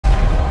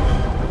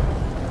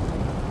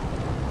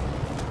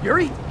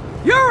Yuri?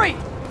 Yuri!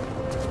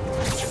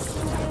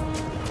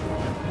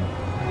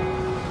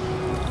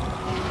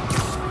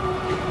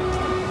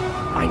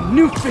 I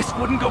knew Fisk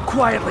wouldn't go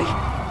quietly.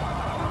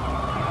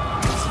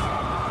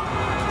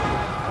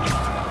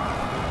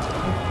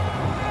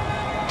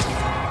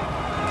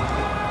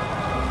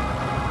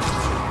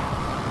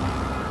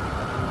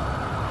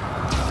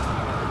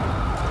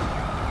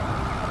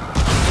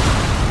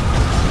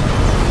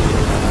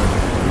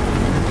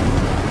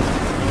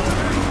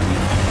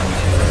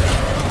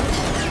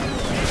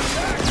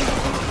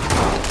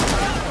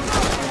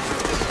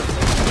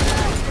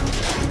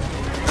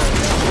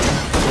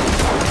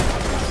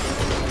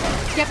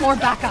 More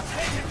backup.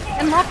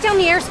 And lock down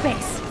the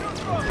airspace.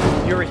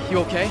 Yuri, you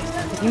okay?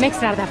 If he makes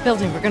it out of that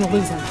building, we're gonna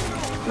lose him.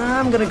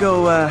 I'm gonna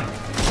go,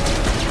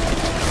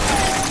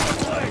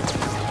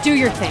 do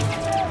your thing.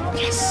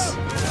 Yes!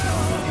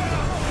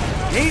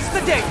 He's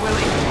the date,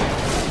 Willie!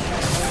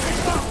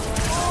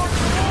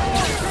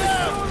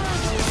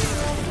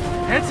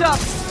 Heads up!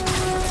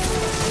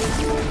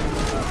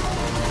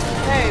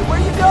 Hey, where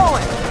you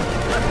going?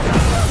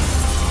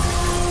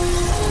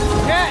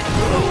 Okay!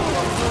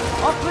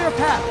 I'll clear a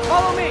path.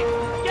 Follow me!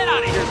 Get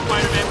out of here,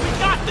 Spider-Man! We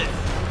got this!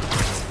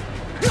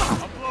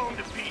 I'll blow him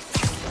to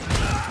pieces.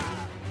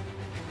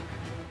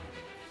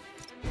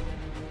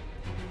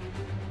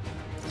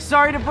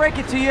 Sorry to break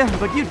it to you,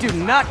 but you do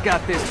not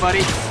got this,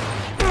 buddy.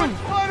 What's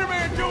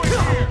Spider-Man doing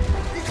here?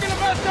 He's gonna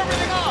mess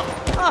everything up!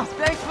 Oh,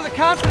 thanks for the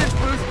confidence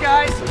boost,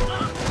 guys.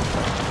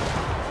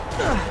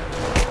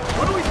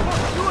 What are we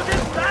supposed to do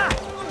against that?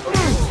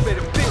 Made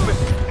a big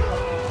mistake.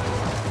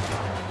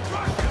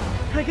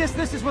 I guess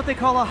this is what they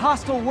call a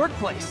hostile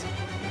workplace.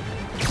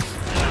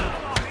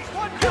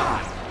 One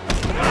guy!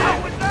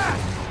 How was that?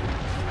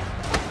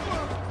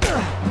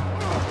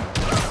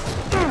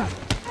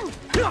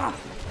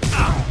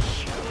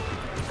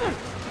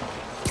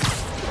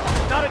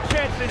 Not a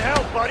chance in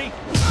hell, buddy!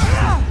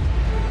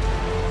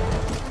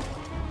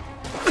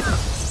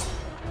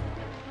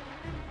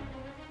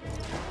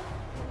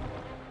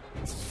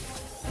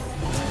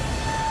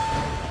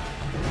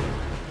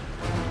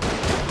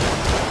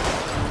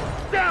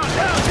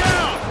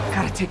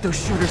 Gotta take those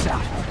shooters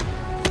out.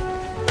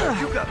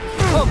 You got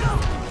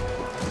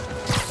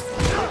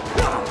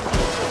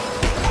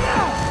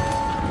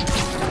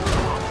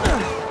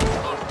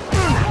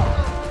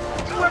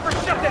Whoever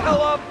shut the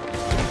hell up!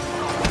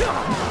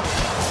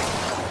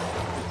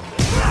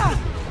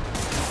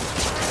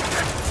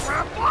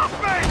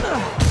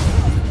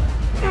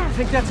 I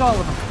think that's all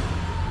of them.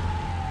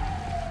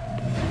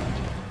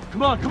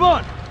 Come on, come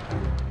on!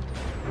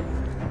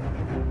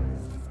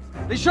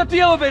 They shut the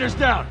elevators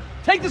down!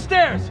 Take the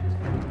stairs!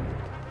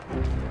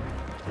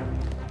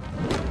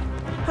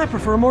 I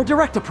prefer a more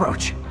direct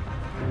approach.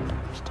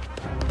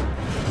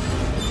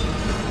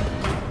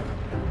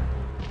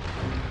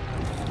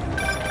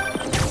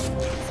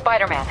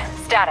 Spider-Man,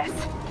 status.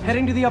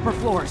 Heading to the upper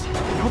floors,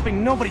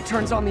 hoping nobody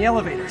turns on the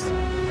elevators.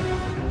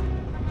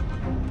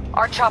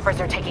 Our choppers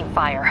are taking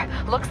fire.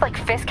 Looks like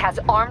Fisk has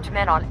armed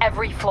men on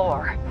every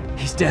floor.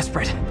 He's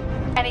desperate.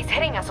 And he's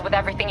hitting us with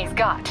everything he's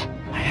got.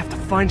 I have to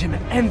find him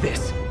and end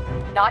this.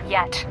 Not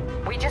yet.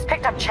 We just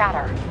picked up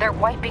chatter. They're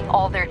wiping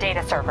all their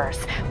data servers.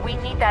 We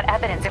need that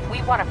evidence if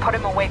we want to put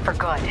him away for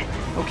good.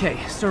 Okay,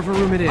 server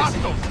room it is.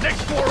 Hostiles,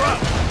 next floor up!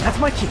 That's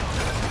my cue.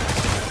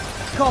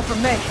 Call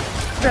from May.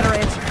 Better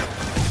answer.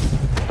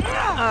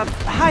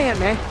 Hi, Aunt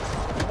May.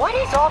 What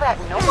is all that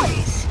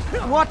noise?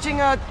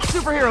 Watching a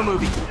superhero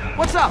movie.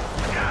 What's up?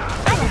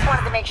 I just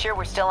wanted to make sure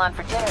we're still on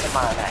for dinner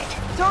tomorrow night.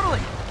 Totally.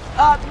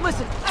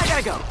 Listen, I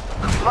gotta go.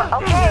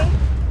 Well, okay.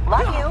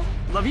 Love you.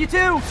 Love you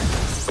too.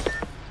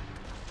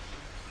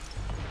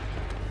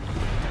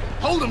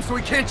 Hold him so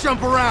he can't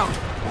jump around!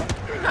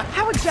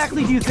 How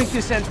exactly do you think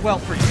this ends well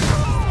for you?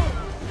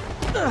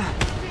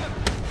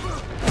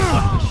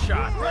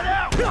 Shot. Right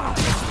out!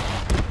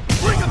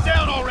 Bring him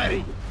down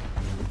already!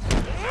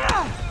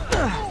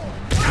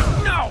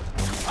 No!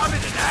 I'm in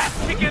an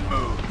ass-kicking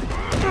mood!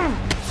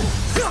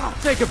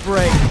 Take a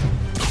break.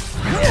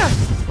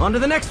 On to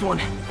the next one.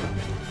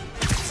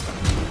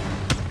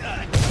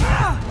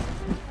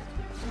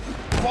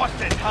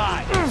 Boston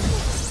High!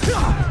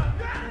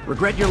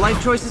 Regret your life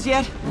choices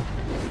yet?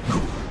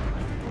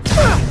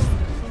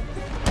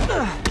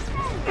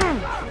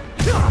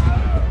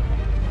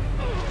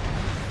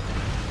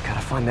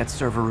 Gotta find that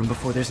server room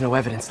before there's no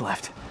evidence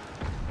left.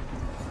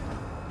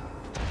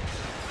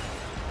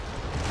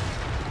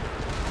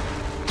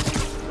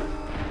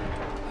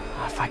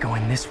 If I go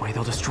in this way,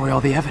 they'll destroy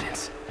all the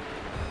evidence.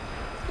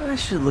 I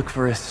should look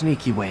for a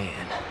sneaky way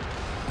in.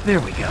 There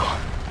we go.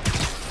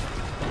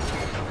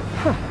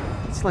 Huh.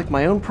 It's like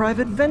my own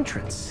private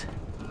ventrance.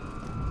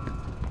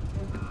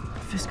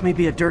 Fisk may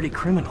be a dirty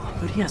criminal,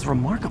 but he has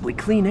remarkably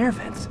clean air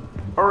vents.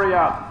 Hurry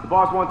up. The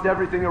boss wants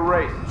everything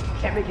erased.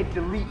 Can't make it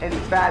delete any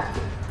faster.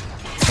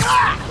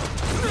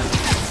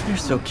 They're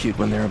so cute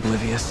when they're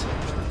oblivious.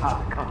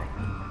 How's it coming?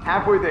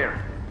 Halfway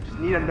there. Just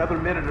need another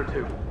minute or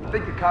two.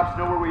 Think the cops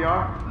know where we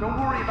are? Don't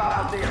worry about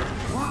out there.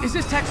 Is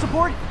this tech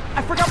support?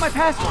 I forgot my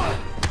password.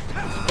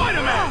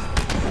 Spider-Man!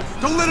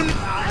 Don't let him...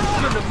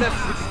 Shouldn't have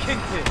messed with the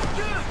Kingpin.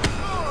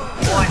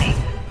 Warning.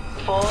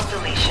 Full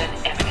deletion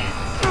imminent.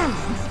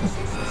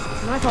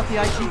 And I thought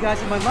the IT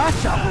guys in my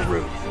last job were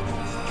rude.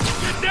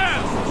 Get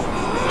down!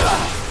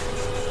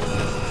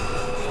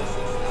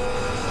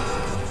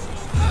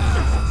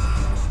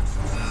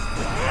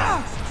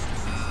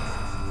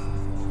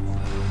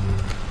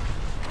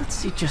 Let's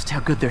see just how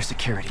good their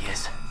security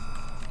is.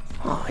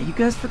 Aw, you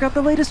guys forgot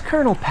the latest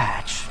kernel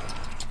patch.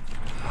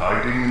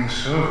 Hiding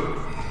so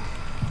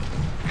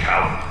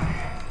cowardly,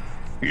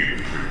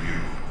 even for you.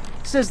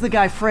 Says the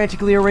guy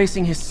frantically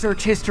erasing his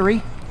search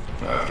history.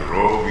 After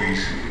all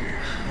these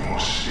years, you're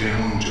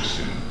still just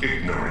an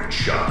ignorant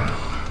child.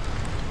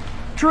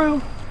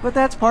 True, but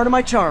that's part of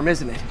my charm,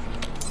 isn't it?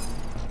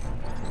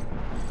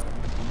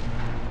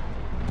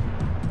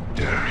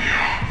 Damn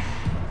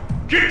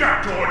you. Get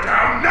that door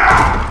down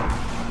now!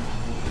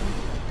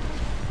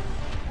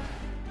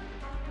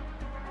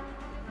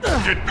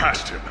 Get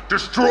past him.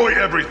 Destroy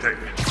everything.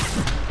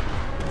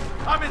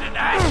 I'm in an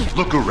act.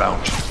 Look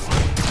around you.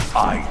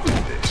 I do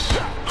this.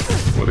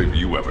 What have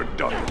you ever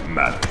done that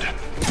mattered?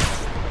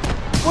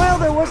 Well,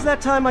 there was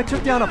that time I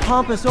took down a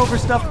pompous,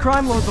 overstuffed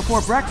crime lord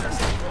before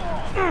breakfast.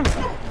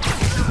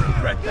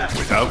 Regret that.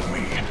 Without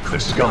me, the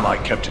scum I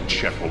kept in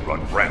check will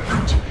run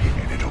rampant,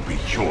 and it'll be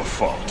your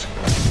fault.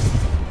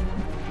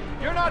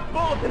 You're not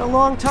bull. Been a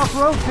long, tough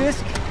road,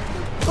 Fisk.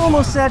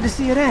 Almost sad to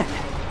see it end.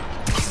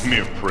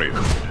 Mere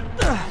prelude.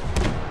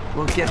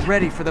 We'll get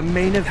ready for the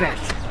main event.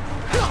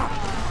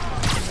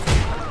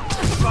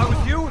 If I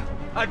was you,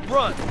 I'd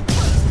run.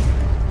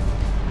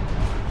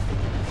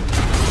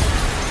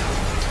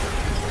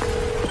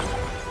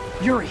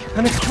 Yuri,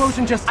 an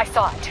explosion just... I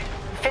saw it.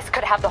 Fisk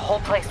could have the whole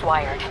place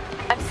wired.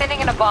 I'm sending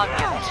in a bomb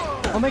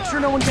unit. I'll make sure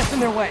no one gets in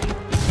their way.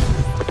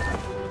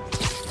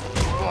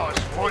 Boss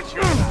wants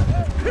you. I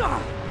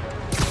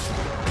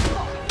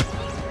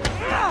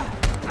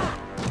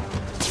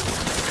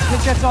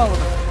think that's all of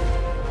them.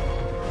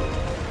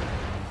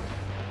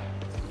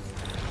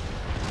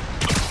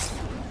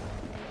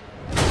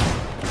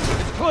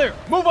 Clear.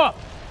 Move up.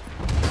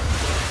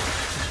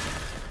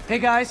 Hey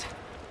guys,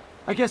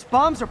 I guess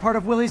bombs are part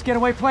of Willie's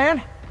getaway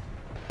plan?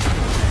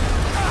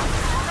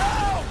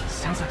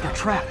 Sounds like they're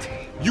trapped.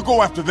 You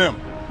go after them.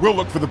 We'll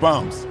look for the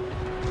bombs.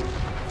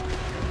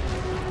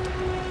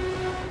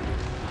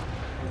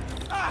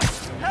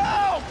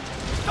 Help!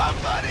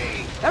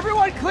 Somebody!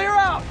 Everyone clear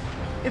out!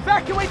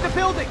 Evacuate the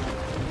building!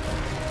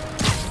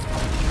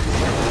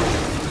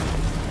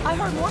 I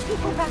heard more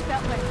people back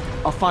that way.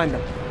 I'll find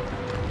them.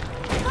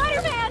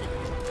 Spider-Man!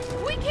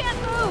 We can't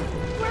move!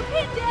 We're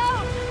pinned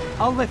down!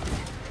 I'll lift you.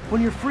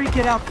 When you're free,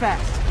 get out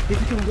fast. If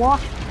you can walk,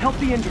 help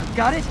the injured.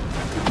 Got it?